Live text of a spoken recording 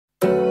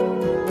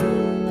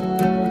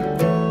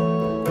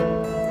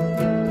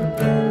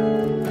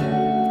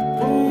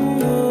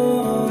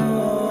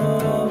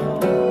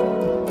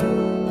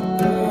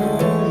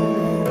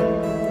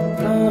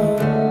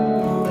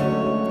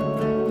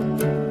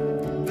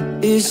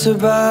It's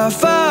about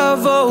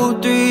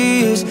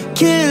 503s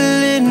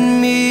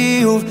killing me.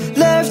 You've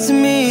left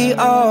me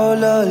all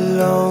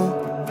alone.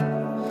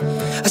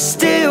 I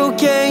still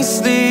can't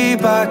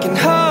sleep, I can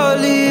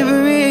hardly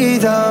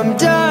breathe. I'm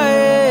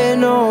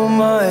dying on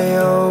my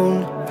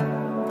own.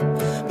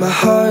 My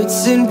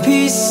heart's in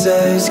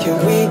pieces, can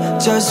we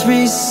just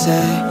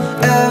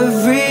reset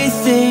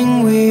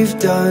everything we've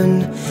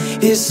done?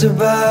 It's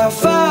about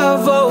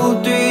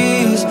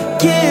 503s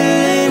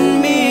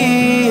killing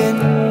me, and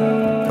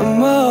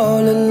I'm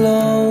all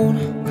alone.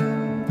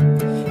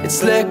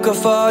 It's liquor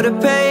for the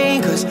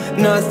pain, cause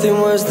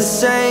nothing was the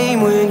same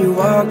when you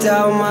walked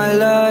out my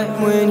life.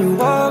 When you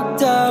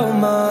walked out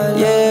my life.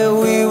 Yeah,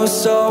 we were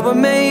so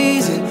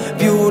amazing,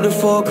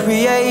 beautiful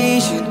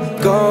creation.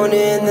 Gone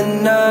in the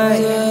night,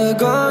 yeah,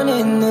 gone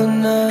in the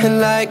night. And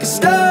like a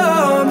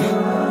storm,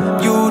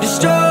 you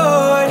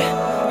destroyed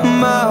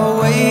my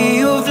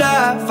way of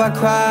life. I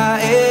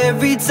cry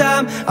every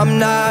time I'm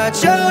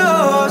not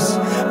yours,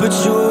 but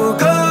you're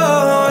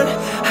gone.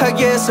 I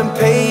guess I'm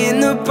paying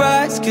the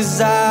price,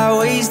 cause I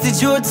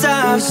wasted your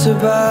time. It's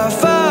about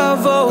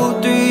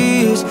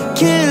 503s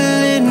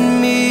killing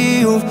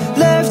me. You've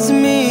left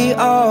me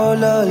all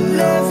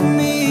alone.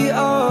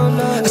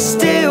 I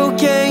still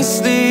can't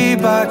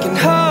sleep, I can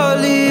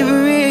hardly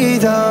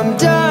breathe. I'm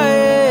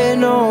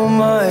dying on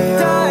my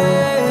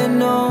own.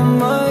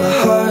 My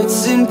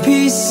heart's in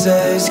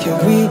pieces, can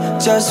we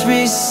just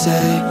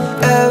reset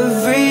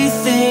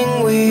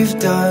everything we've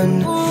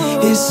done?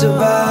 It's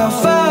about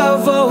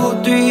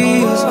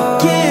 503s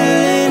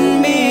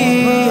killing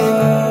me,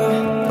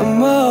 and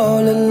I'm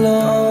all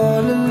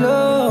alone.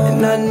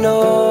 And I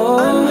know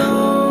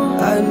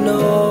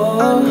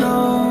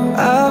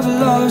I've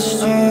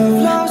lost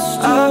you,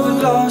 I've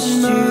lost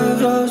you.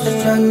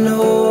 And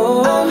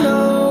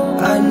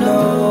I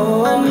know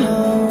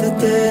that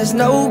there's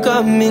no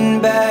coming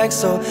back,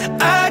 so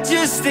I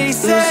just stay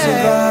sad. It's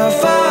about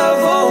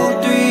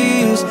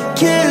 503s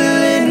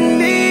killing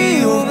me.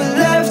 You've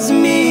left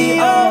me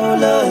all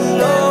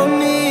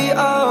alone.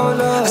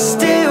 I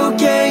still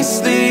can't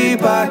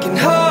sleep, I can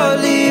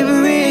hardly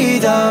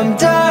breathe. I'm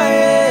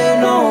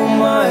dying on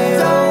my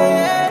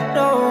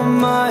own.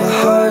 My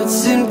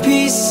heart's in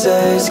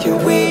pieces,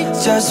 can we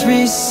just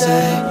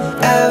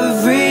reset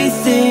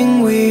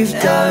everything we've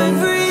done?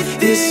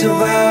 It's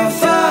about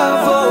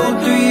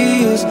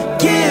 503s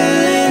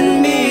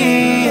killing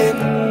me, and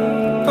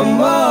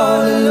I'm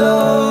all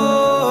alone.